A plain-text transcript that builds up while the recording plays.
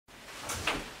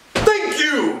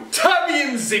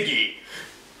Ziggy.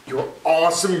 Your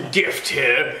awesome gift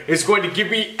here is going to give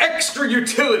me extra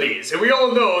utilities, and we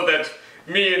all know that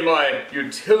me and my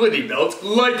utility belt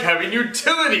like having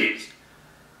utilities.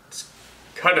 It's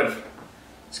kind of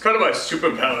my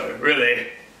superpower, really.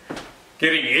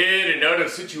 Getting in and out of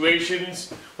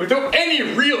situations without any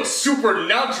real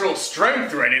supernatural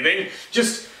strength or anything,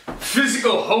 just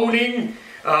physical honing,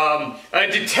 a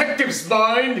detective's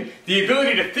mind, the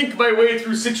ability to think my way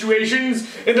through situations,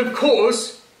 and of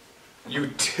course,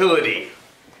 utility.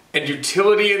 And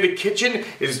utility in the kitchen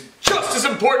is just as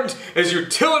important as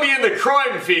utility in the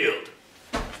crime field.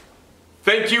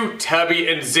 Thank you, Tabby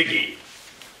and Ziggy.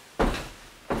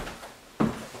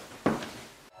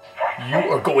 You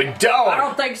are going down! I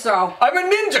don't think so. I'm a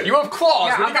ninja! You have claws!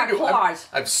 Yeah, What are you I've gonna got claws.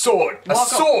 I have sword! A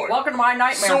sword! Welcome to my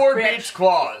nightmare, Sword bitch. beats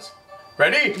claws.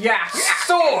 Ready? Yes.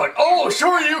 Sword! Oh,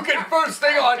 sure you can first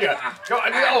thing on you! Oh,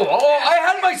 I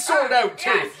had my sword out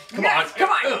too! Yes. Come Yes. on! Come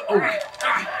on!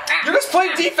 You're just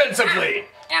playing defensively!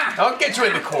 I'll get you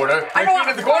in the corner. I know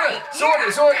in the corner!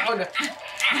 Sword! Oh, no.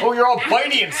 Oh, you're all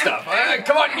bitey and stuff.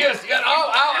 Come on, yes!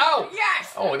 Ow!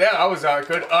 Yes! Oh, that was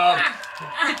good.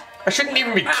 I shouldn't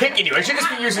even be kicking you. I should just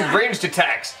be using ranged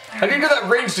attacks. How do you do that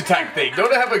ranged attack thing?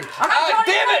 Don't I have a...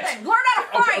 damn it! Learn how to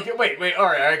fight! Okay, wait. All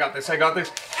right, I got this. You know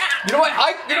what?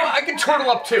 I can turtle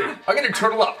up too. I'm gonna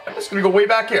turtle up. I'm just gonna go way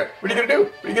back here. What are you gonna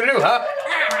do? Huh?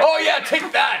 Oh yeah,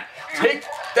 take that.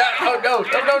 Oh no.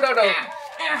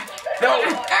 No.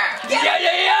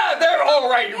 Yeah. They're all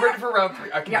right. You're ready for round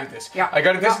 3. I can do this. Yeah. I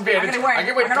got a disadvantage. I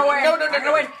can win. No.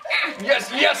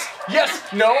 Yes.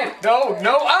 No.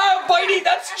 Ah, bitey.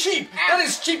 That's cheap. That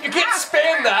is cheap. You can't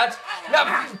spam that.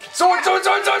 Now, sword. Come on.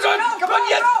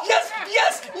 Yes.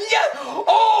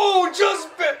 Oh, just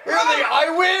barely. I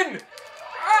win.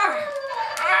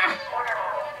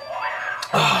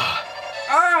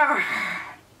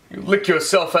 You lick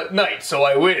yourself at night, so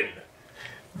I win.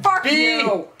 Fuck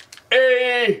you.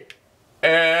 A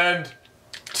and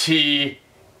T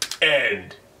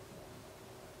end.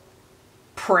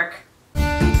 Prick.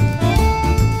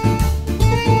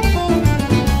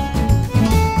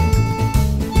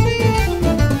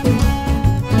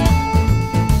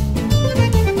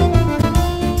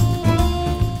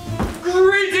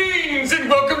 Greetings and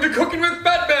welcome to Cooking with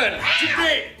Batman.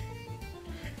 Today,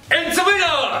 and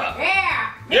Selina. Yeah.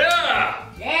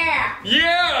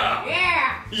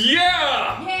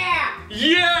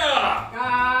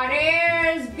 God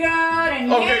is good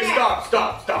and Okay, stop.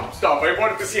 I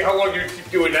wanted to see how long you'd keep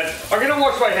doing that. I'm gonna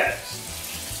wash my hands.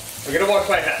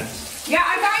 Yeah,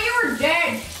 I thought you were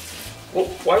dead. Well,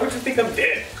 why would you think I'm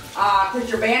dead? Because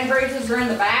your band braces are in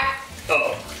the back.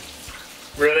 Oh.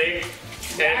 Really?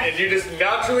 Yeah. And you just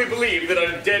naturally believe that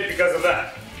I'm dead because of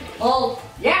that? Well,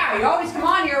 yeah, you always come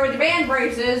on here with your band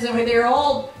braces and with your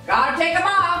old, gotta take them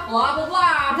off, blah, blah,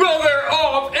 blah. Well, they're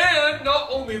off, and not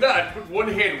only that, but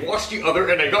one hand washed the other,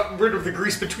 and I got rid of the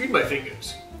grease between my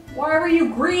fingers. Why were you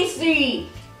greasy?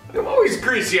 I'm always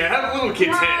greasy. I have little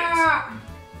kid's hands.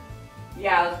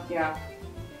 Yeah.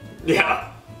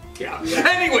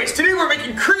 Anyways, today we're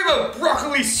making cream of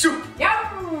broccoli soup.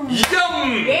 Yum.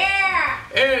 Yeah.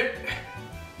 And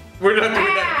we're not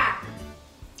doing that.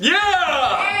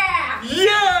 Yeah.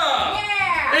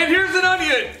 And here's an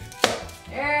onion.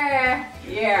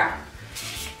 Yeah.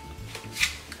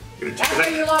 That's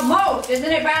what you love most,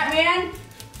 isn't it, Batman?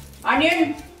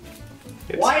 Onion?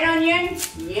 White onion?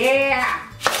 Yeah.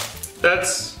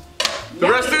 That's the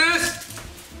rest of this?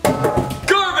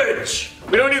 Garbage!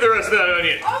 We don't need the rest of that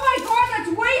onion. Oh my god,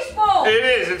 that's wasteful! It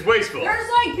is, it's wasteful. There's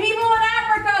like people in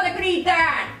Africa that could eat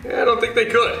that. Yeah, I don't think they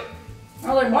could.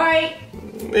 Well, then why?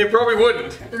 They probably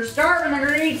wouldn't. If they're starving, they're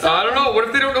gonna eat something. I don't know, what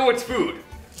if they don't know it's food?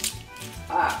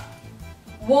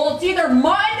 Well, it's either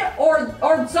mud or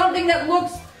something that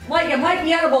looks like it might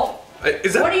be edible.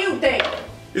 What do you think?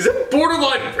 Is that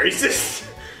borderline racist?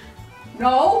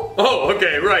 No. Oh,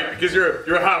 okay, right, because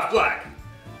you're half black.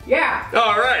 Yeah.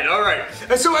 All right.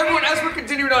 So everyone, as we're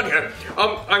continuing on here,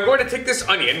 I'm going to take this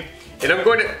onion, and I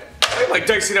might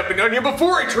dice it up an onion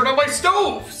before I turn on my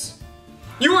stoves.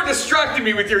 You are distracting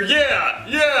me with your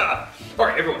yeah. All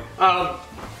right, everyone,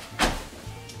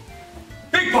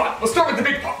 big pot. Let's start with the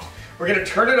big pot. We're gonna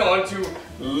turn it on to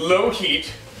low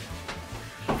heat,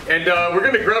 and we're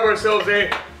gonna grab ourselves a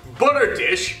butter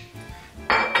dish.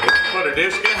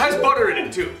 It has butter in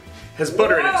it too. That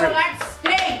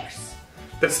stinks.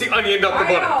 That's the onion, not the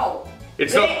butter.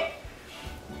 It's not.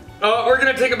 We're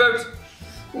gonna take about.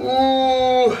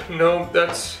 Ooh, no,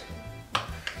 that's.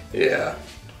 Yeah.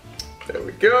 There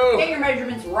we go. Get your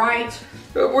measurements right.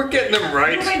 We're getting them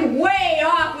right. You've been way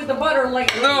off with the butter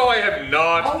lately. No, I have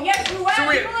not. Oh, yes, you have. So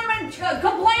You've been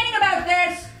complaining about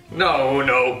this.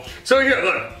 No. So here,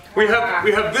 look. We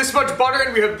have this much butter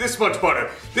and we have this much butter.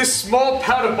 This small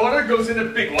pat of butter goes in a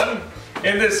big one,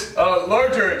 and this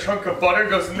larger chunk of butter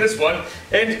goes in this one.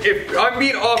 And if I'm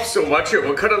being off so much, here,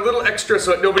 we'll cut a little extra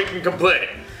so that nobody can complain.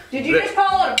 Did you just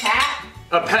call it a pat?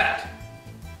 A pat.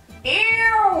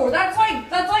 Ew! That's like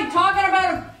talking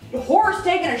about a horse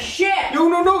taking a shit.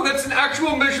 No, that's an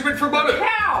actual measurement for butter.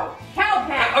 Cow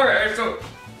pat. Alright, so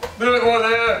a little bit more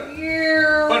there.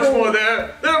 Ew. Much more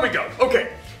there. There we go.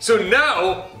 Okay, so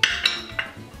now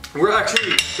we're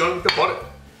actually done with the butter.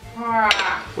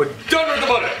 We're done with the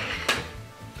butter.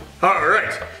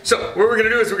 Alright, so what we're gonna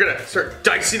do is we're gonna start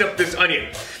dicing up this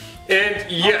onion.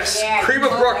 And yes, cream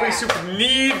of broccoli soup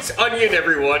needs onion,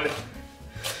 everyone.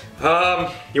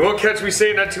 You won't catch me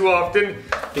saying that too often.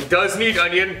 It does need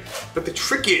onion, but the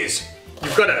trick is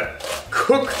you've got to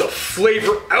cook the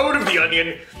flavor out of the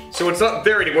onion so it's not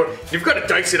there anymore. You've got to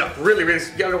dice it up really.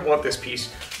 I don't want this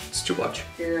piece. It's too much.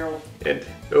 Ew. And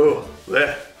I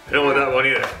don't want that one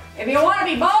either. If you want to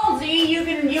be ballsy, you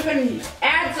can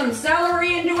add some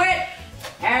celery into it,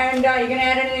 and you can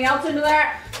add anything else into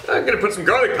that. I'm gonna put some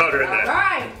garlic powder in that. All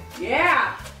right.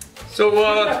 Yeah. So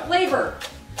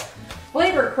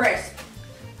Flavor crisp.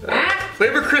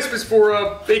 Flavor crisp is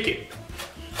for bacon.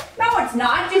 No, it's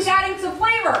not. Just adding some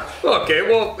flavor. Okay,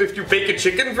 well, if you bake a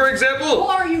chicken, for example. Well,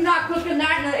 are you not cooking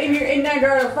that in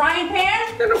the frying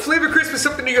pan? No, flavor crisp is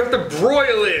something you have to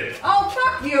broil in. Oh,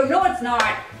 fuck you. No, it's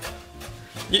not.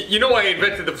 You know I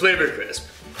invented the flavor crisp.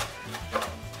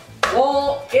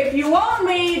 Well, if you own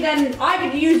me, then I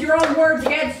get to use your own words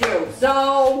against you.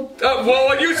 So.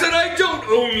 Well, you said I don't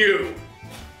own you.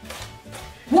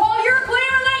 Well, you're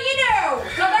claiming that you do.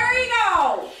 So there you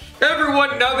go.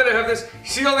 Everyone, now that I have this,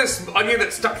 see all this onion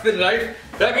that's stuck to the knife?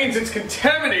 That means it's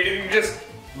contaminated and just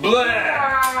blah.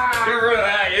 Get rid of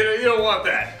that. You don't want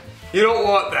that. You don't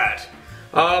want that.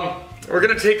 We're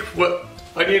gonna take what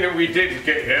onion that we did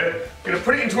get here. We're gonna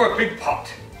put it into our big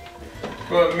pot.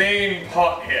 Our main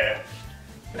pot here.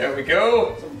 There we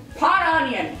go. Pot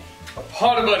onion. A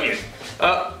pot of onion.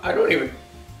 I don't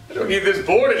need this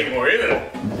board anymore either.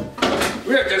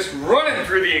 We are just running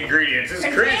through the ingredients. This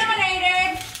is crazy.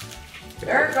 Contaminated.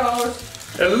 There it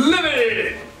goes.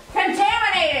 Eliminated.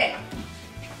 Contaminated.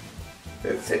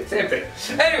 It's the same thing.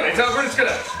 Anyway, so we're just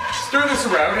gonna stir this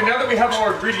around, and now that we have all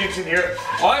our ingredients in here,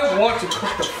 I want to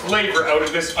cook the flavor out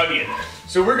of this onion.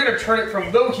 So we're gonna turn it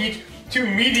from low heat to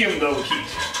medium low heat.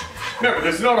 Remember,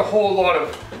 there's not a whole lot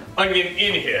of onion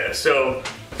in here, so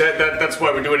that's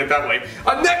why we're doing it that way.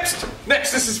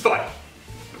 Next, this is fun.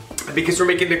 Because we're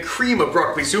making the cream of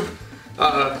broccoli soup,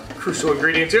 crucial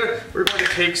ingredients here, we're going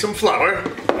to take some flour.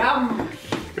 Yum.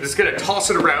 We're just gonna toss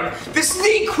it around. This is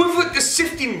the equivalent to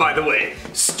sifting, by the way.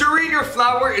 Stirring your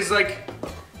flour is like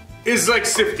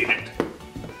sifting it.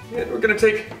 And we're gonna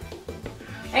take.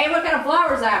 Hey, what kind of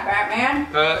flour is that, Batman?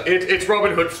 It's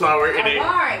Robin Hood flour in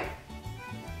Alright.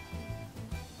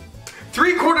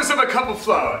 3/4 of a cup of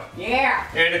flour. Yeah.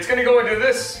 And it's gonna go into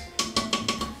this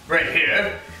right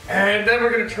here. And then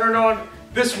we're gonna turn on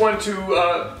this one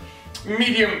to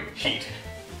medium heat.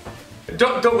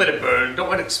 Don't let it burn. Don't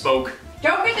let it smoke.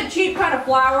 Don't get the cheap kind of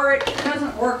flour. It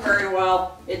doesn't work very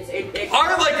well.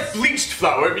 I like bleached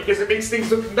flour because it makes things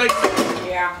look nice.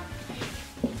 Yeah.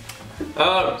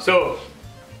 So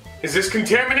is this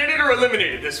contaminated or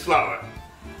eliminated? This flour?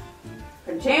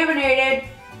 Contaminated.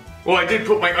 Well, I did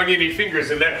put my oniony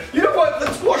fingers in there. You know what?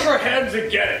 Let's wash our hands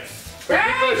again.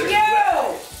 Thank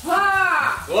you.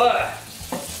 Ah. Blah.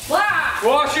 Blah.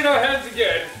 Washing our hands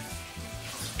again.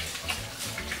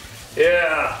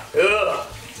 Yeah. Ugh.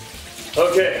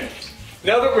 Okay.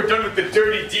 Now that we're done with the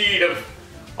dirty deed of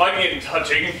onion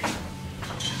touching,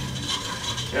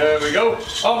 there we go.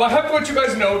 I have to let you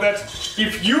guys know that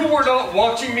if you were not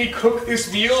watching me cook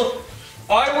this meal,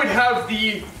 I would have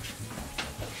the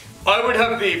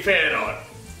fan on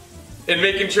and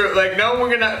making sure. Like now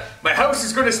my house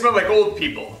is gonna smell like old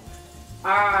people.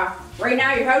 Right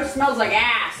now your house smells like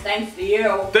ass, thanks to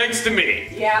you. Thanks to me.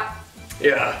 Yeah.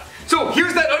 Yeah. So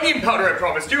here's that onion powder I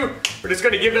promised you. We're just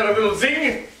gonna give that a little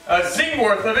zing, a zing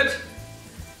worth of it.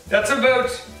 That's about,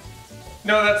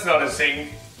 no, that's not a zing.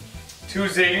 2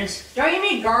 zings. Don't you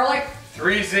need garlic?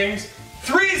 3 zings.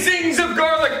 3 zings of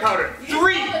garlic powder. You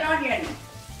 3. call it onion.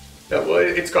 Well,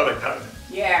 it's garlic powder.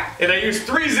 Yeah. And I used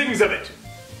 3 zings of it.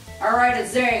 All right, a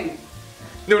zing.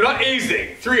 No, not a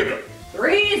zing. 3 of them.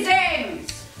 3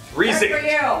 zings. 3 Good zings. for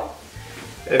you.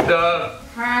 And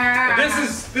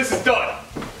this is done.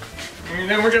 And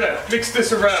then we're gonna mix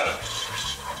this around.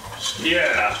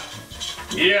 Yeah.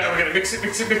 Yeah, we're gonna mix it.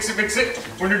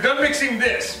 When you're done mixing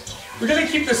this, we're gonna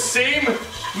keep the same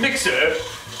mixer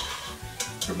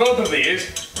for both of these.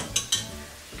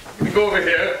 can go over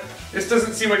here. This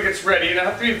doesn't seem like it's ready, and I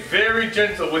have to be very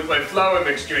gentle with my flour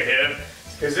mixture here,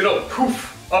 because it'll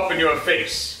poof up in your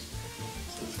face.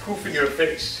 Poof in your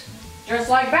face. Just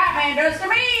like Batman does to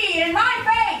me in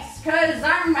my face, because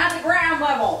I'm at the ground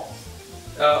level.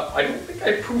 I don't think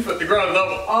I poof at the ground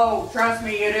level. Oh, trust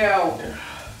me, you do.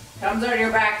 Comes out of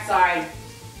your backside.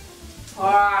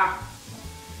 Ah.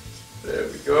 There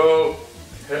we go.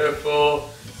 Careful.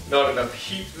 Not enough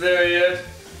heat there yet.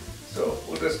 So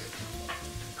we'll just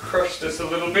crush this a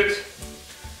little bit.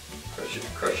 Crush it,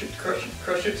 crush it, crush it,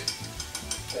 crush it.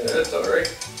 That's alright.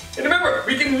 And remember,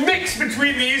 we can mix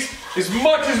between these as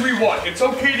much as we want. It's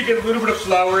okay to get a little bit of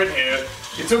flour in here.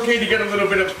 It's okay to get a little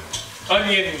bit of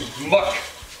onion muck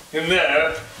in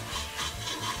there.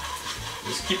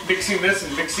 Just keep mixing this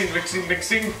and mixing, mixing,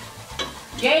 mixing.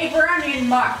 Yay for onion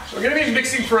muck. We're gonna be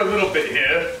mixing for a little bit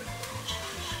here.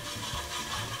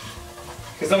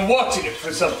 Because I'm watching it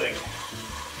for something.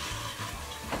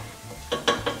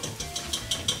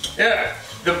 Yeah,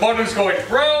 the butter's going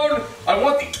brown. I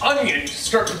want the onion to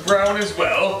start to brown as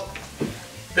well.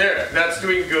 There, that's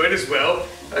doing good as well.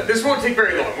 This won't take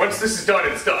very long. Once this is done,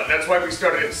 it's done. That's why we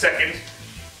started in second.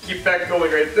 Keep that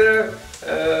going right there.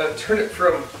 Turn it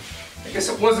from, I guess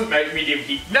it wasn't medium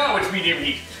heat. Now it's medium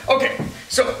heat. Okay,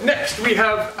 so next we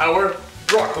have our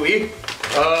broccoli.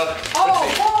 Oh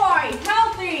boy,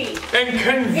 healthy! And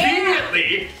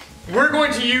conveniently, we're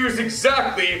going to use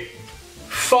exactly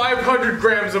 500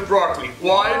 grams of broccoli.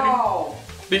 Why? Whoa.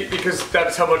 Because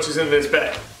that's how much is in this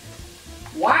bag.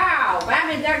 Wow,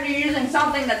 Batman's actually using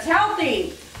something that's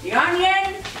healthy. The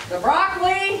onion, the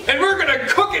broccoli. And we're gonna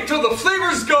cook it till the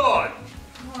flavor's gone.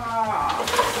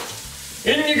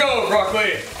 In you go,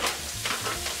 broccoli.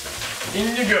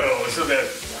 In you go. So that,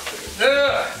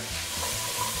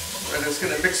 we're just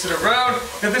gonna mix it around.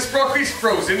 Now this broccoli's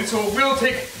frozen, so it will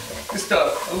take just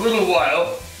a little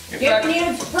while. In fact, it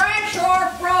needs fresh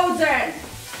or frozen.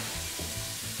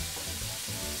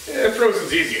 Yeah,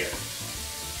 frozen's easier.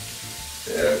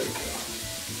 There we go.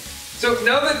 So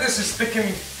now that this is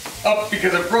thickened up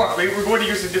because of broccoli, we're going to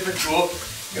use a different tool.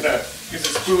 I'm gonna use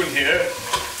a spoon here.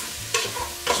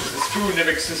 Use a spoon to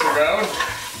mix this around.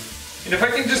 And if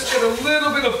I can just get a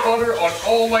little bit of butter on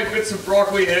all my bits of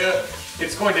broccoli here,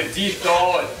 it's going to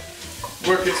de-thaw and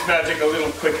work its magic a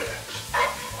little quicker.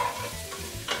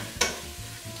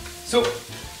 So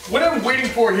what I'm waiting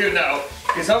for here now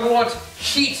is I want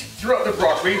heat throughout the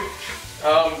broccoli.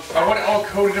 I want it all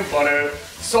coated in butter,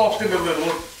 softened a little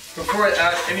before I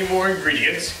add any more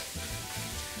ingredients.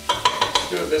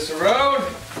 Do this around,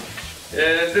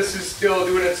 and this is still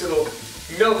doing its little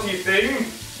melty thing.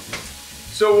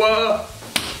 So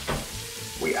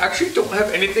we actually don't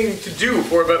have anything to do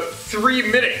for about 3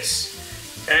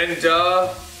 minutes, and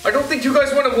I don't think you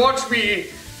guys want to watch me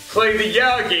play the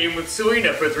yeah game with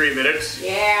Selina for 3 minutes.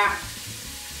 Yeah.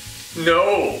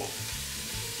 No,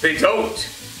 they don't.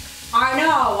 I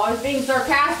know, I was being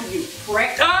sarcastic, you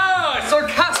prick. Ah,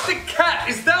 sarcastic cat,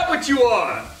 is that what you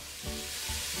are?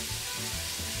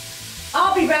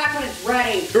 I'll be back when it's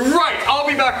ready. Right, I'll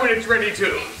be back when it's ready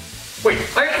too. Wait,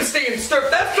 I have to stay and stir.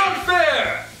 That's not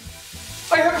fair!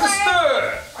 I have to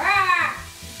stir! Ah.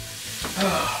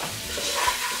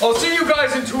 I'll see you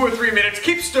guys in 2 or 3 minutes.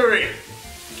 Keep stirring.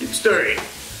 Keep stirring.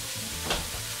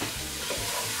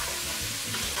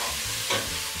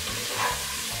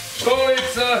 So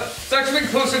it's actually been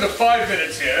closer to 5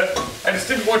 minutes here. I just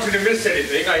didn't want you to miss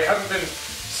anything. I haven't been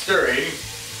stirring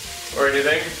or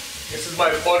anything. This is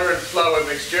my butter and flour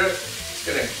mixture. Just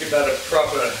gonna give that a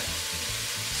proper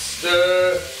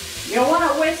stir. You want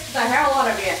to whisk the hell out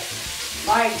of it.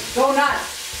 Like, go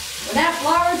nuts. When that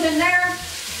flour's in there,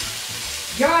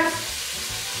 just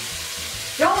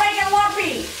don't make it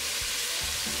lumpy.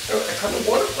 I kind of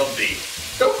want it lumpy.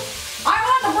 Nope. I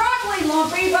want the broccoli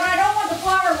lumpy, but I don't want the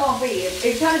flour lumpy.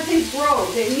 It kind of tastes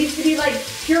gross. It needs to be like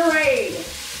pureed.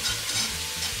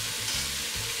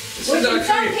 Which in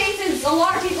some cases, a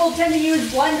lot of people tend to use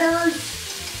blenders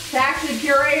to actually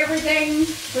puree everything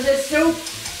for this soup.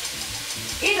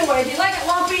 Either way, if you like it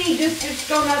lumpy, just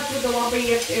go nuts with the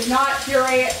lumpy. If not,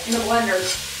 puree it in the blender.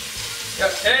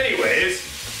 Yeah, anyways,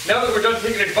 now that we're done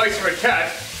taking advice from a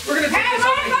cat, we're gonna take this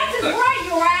my advice is right,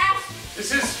 you ass!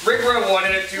 This is right where I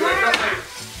wanted it to. I got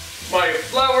my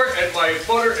flour and my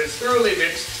butter is thoroughly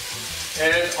mixed,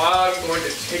 and I'm going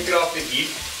to take it off the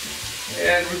heat.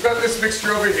 And we've got this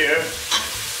mixture over here.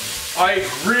 I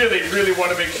really, really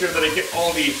want to make sure that I get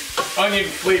all the onion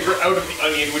flavor out of the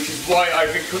onion, which is why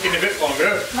I've been cooking a bit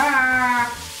longer.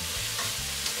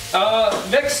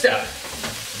 Next step,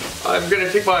 I'm going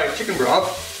to take my chicken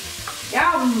broth.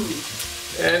 Yum!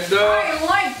 And I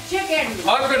like chicken!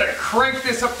 I'm going to crank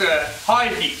this up to high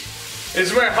heat. This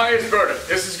is my highest burner.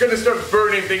 This is gonna start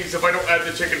burning things if I don't add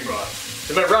the chicken broth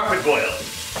to my rapid boil.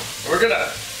 We're gonna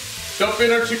dump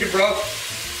in our chicken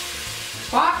broth.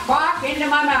 Bok, bok, into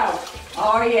my mouth.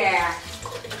 Oh yeah.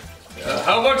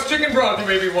 How much chicken broth, you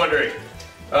may be wondering?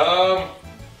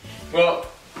 Well,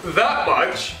 that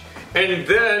much, and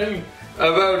then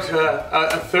about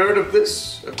a third of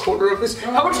this, a quarter of this.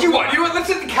 How much do you want? You know what, let's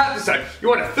let the cat decide. You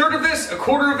want a third of this, a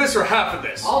quarter of this, or half of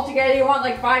this? Altogether you want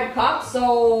like 5 cups,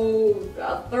 so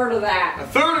a third of that. A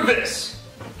third of this.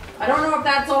 I don't know if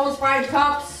that's almost 5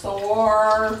 cups,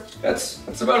 or... That's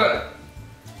about a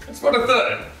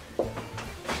third.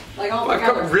 Like My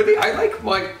altogether. cup, really? I like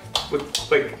mine with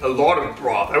like a lot of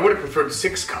broth. I would have preferred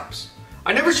 6 cups.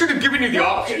 I never should have given you the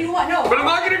option. If you want, no. But I'm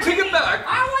not gonna take it back.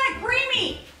 I want it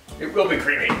creamy. It will be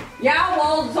creamy. Yeah,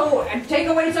 well, so take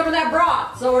away some of that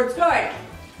broth, so it's good.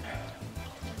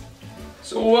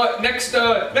 So next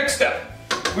step,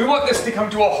 we want this to come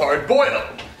to a hard boil.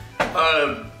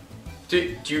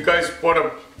 Do you guys want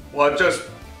to? Well, just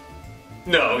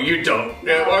no, you don't.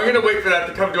 No. I'm gonna wait for that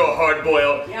to come to a hard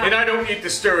boil, Yeah. and I don't need to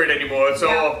stir it anymore. So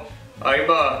Yeah.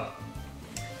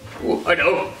 ooh, I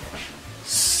know,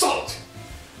 salt,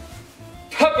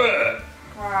 pepper,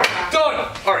 done.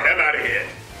 All right, I'm out of here.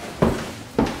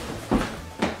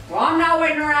 Well, I'm not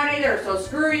waiting around either, so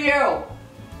screw you.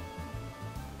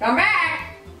 Come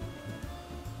back.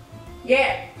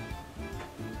 Yeah.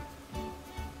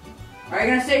 Are you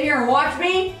gonna sit here and watch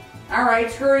me? All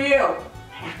right, screw you.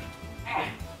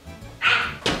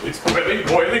 It's boiling,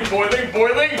 boiling, boiling,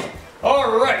 boiling.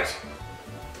 All right.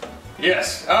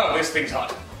 Yes. Oh, this thing's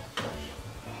hot.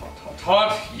 Hot, hot,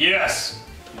 hot. Yes.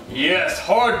 Yes.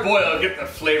 Hard boil. Get the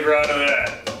flavor out of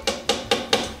that.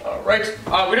 All right.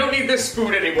 We don't need this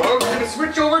spoon anymore. We're gonna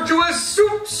switch over to a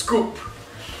soup scoop.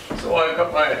 So I've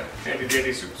got my handy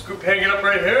dandy soup scoop hanging up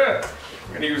right here.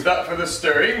 I'm gonna use that for the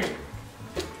stirring.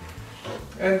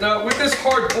 And with this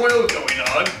hard boil going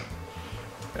on,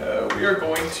 we are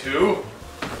going to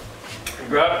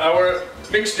grab our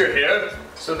mixture here.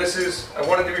 So this is, I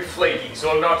want it to be flaky,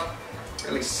 so I'm not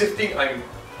really sifting, I'm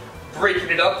breaking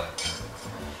it up.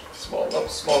 Small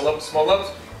lumps, small lumps, small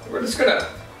lumps. And we're just gonna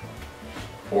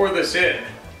pour this in,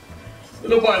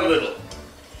 little by little.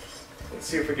 Let's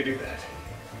see if we can do that.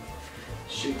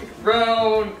 Shake it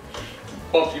around,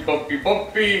 bumpy, bumpy,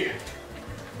 bumpy.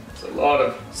 It's a lot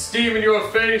of steam in your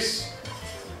face.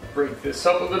 Break this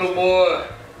up a little more.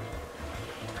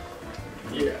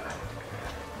 Yeah.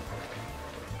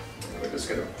 We're just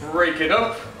gonna break it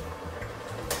up.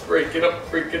 Break it up,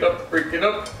 break it up, break it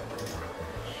up.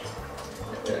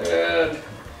 And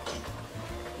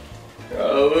got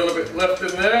a little bit left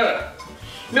in there.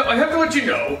 Now, I have to let you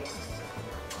know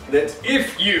that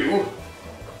if you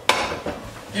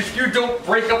don't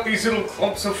break up these little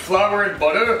clumps of flour and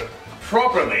butter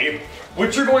properly,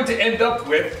 what you're going to end up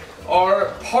with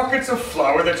are pockets of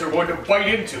flour that you're going to bite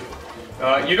into.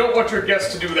 You don't want your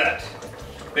guests to do that.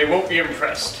 They won't be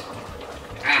impressed.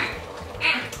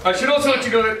 I should also let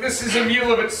you know that this is a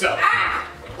meal of itself.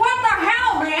 What the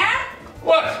hell, man?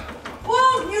 What?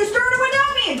 Well, you started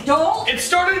without me, adult. It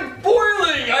started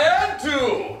boiling! I had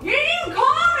to! You didn't even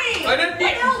call me! I didn't What the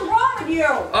hell's wrong with you?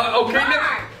 Okay,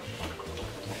 now.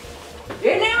 You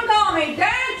didn't even call me,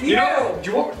 thank you! You know, do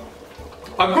you want...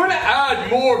 I'm going to add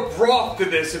more broth to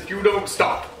this if you don't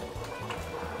stop.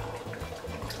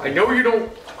 I know you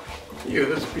don't... Ew,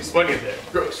 there's a piece of onion there.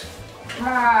 Gross. Look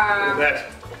at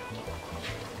that.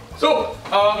 So,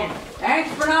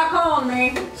 Thanks for not calling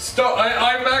me.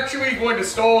 I'm actually going to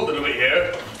stall a little bit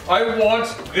here. I want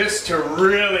this to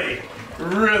really,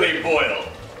 really boil.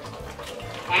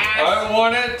 I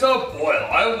want it to boil.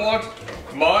 I want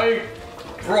my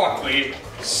broccoli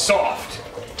soft.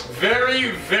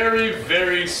 Very, very,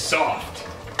 very soft.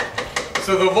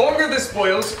 So the longer this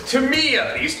boils, to me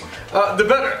at least, the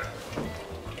better.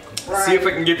 Right. See if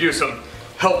I can give you some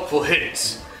helpful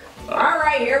hints.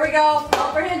 Alright, here we go.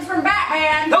 Helpful hints from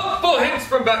Batman. Helpful hints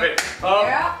from Batman.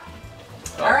 Yeah.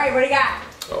 Alright, what do you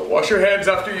got? Wash your hands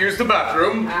after you use the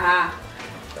bathroom.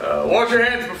 Wash your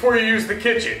hands before you use the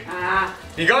kitchen.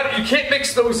 You can't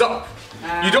mix those up.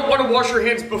 You don't want to wash your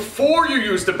hands before you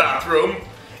use the bathroom,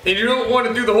 and you don't want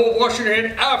to do the whole washing your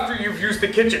hand after you've used the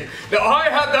kitchen. Now, I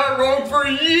had that wrong for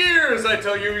years, I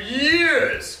tell you,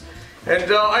 years.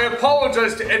 And I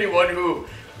apologize to anyone who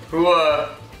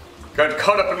got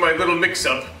caught up in my little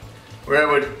mix-up, where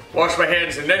I would wash my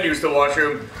hands and then use the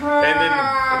washroom,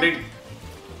 and then...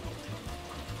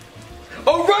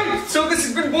 Oh, right! So this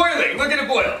has been boiling. Look at it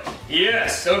boil.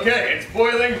 Yes, okay, it's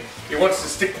boiling. It wants to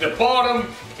stick to the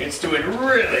bottom. It's doing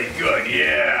really good,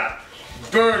 yeah.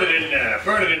 Burn it in there,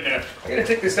 burn it in there. I'm gonna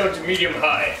take this down to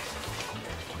medium-high.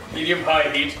 medium-high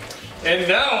heat. And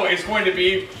now is going to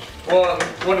be, well,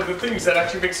 one of the things that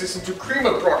actually makes this into cream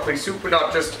of broccoli soup, but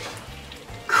not just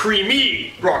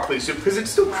creamy broccoli soup, because it's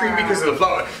still creamy because of the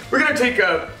flour. We're gonna take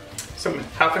some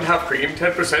half and half cream,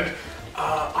 10%.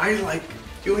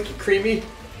 You like it creamy?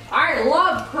 I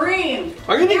love cream.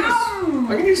 I'm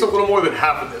gonna use a little more than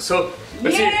half of this. So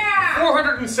let's see,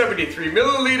 473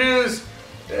 milliliters.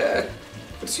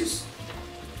 Let's use,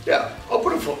 I'll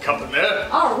put a full cup in there.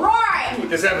 All right. Ooh,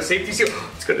 does it have a safety seal?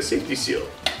 It's got a safety seal.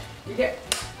 You get.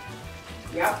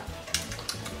 Yep.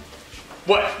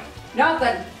 What?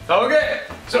 Nothing. Okay.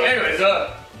 So anyways,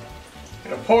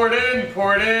 gonna pour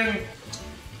it in.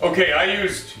 Okay, I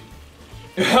used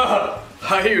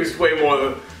way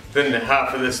more than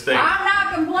half of this thing. I'm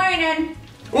not complaining.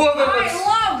 Well, I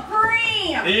love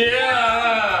cream.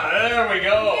 Yeah, there we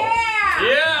go. Yeah.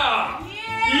 Yeah.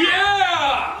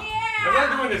 Yeah. I'm not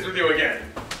doing this with you again.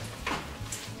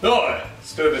 So,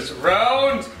 stir this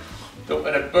around. Don't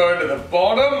let it burn to the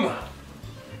bottom.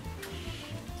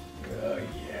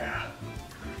 Yeah.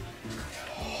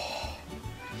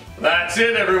 That's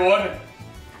it, everyone.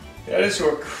 That is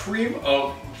your cream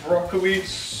of broccoli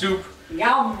soup.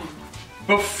 Yum.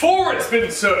 Before it's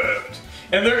been served.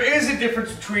 And there is a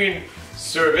difference between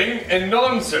serving and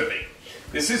non-serving.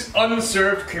 This is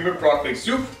unserved cream of broccoli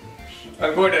soup.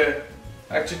 I'm going to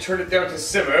actually turn it down to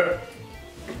simmer.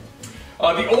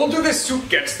 The older this soup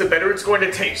gets, the better it's going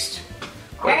to taste.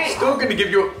 But I'm still going to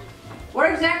give you... What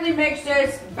exactly makes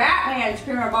this Batman's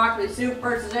cream of broccoli soup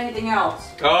versus anything else?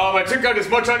 I took out as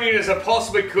much onion as I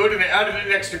possibly could and I added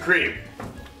in extra cream.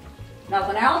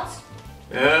 Nothing else?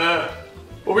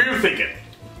 What were you thinking?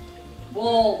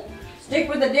 We'll stick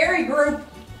with the dairy group.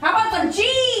 How about some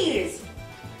cheese?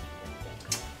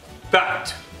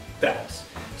 That.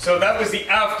 So that was the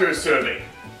after serving.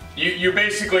 You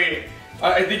basically,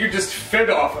 I think you just fed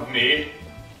off of me.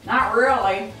 Not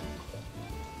really.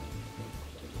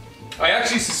 I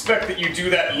actually suspect that you do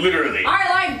that literally. I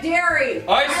like dairy.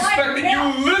 I suspect like that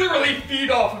you literally feed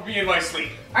off of me in my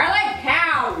sleep. I like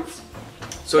cows.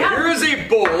 So here is a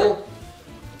bowl.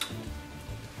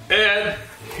 And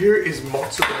here is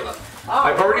mozzarella.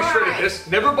 I've already shredded this.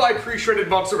 Never buy pre-shredded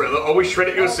mozzarella. Always shred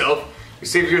it yourself. You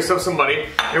save yourself some money.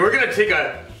 And we're gonna take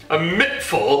a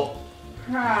mittful.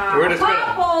 A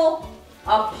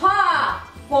pot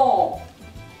full.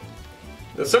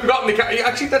 Now some got in the counter.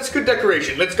 Actually, that's good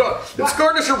decoration. Let's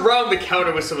garnish around the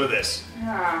counter with some of this.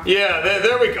 Yeah,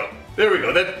 there we go. There we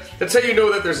go. That's how you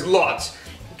know that there's lots.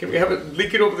 Can we have it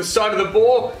leaking over the side of the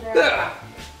bowl?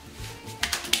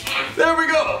 There we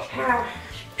go.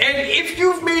 And if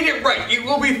you've made it right, it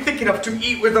will be thick enough to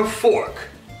eat with a fork.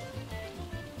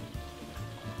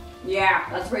 Yeah,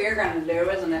 that's what you're gonna do,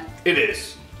 isn't it? It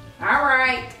is. All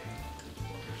right.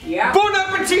 Yeah. Bon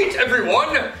appetit,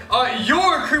 everyone!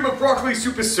 Your cream of broccoli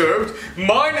soup is served.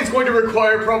 Mine is going to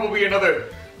require probably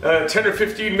another 10 or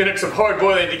 15 minutes of hard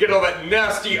boiling to get all that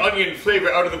nasty onion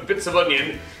flavor out of the bits of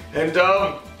onion. And,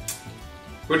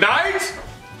 good night?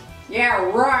 Yeah,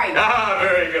 right. Ah,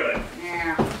 very good.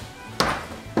 Yeah.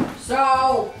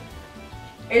 So,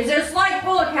 is this like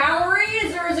full of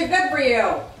calories or is it good for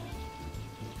you?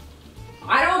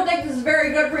 I don't think this is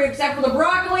very good for you except for the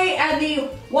broccoli and the,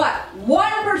 what, 1%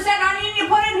 onion you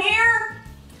put in here?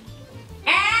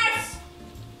 Ass!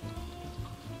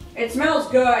 It smells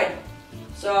good.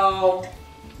 So,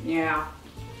 yeah.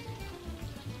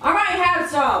 I might have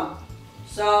some.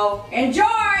 So,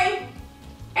 enjoy!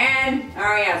 And,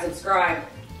 oh yeah, subscribe.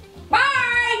 Bye!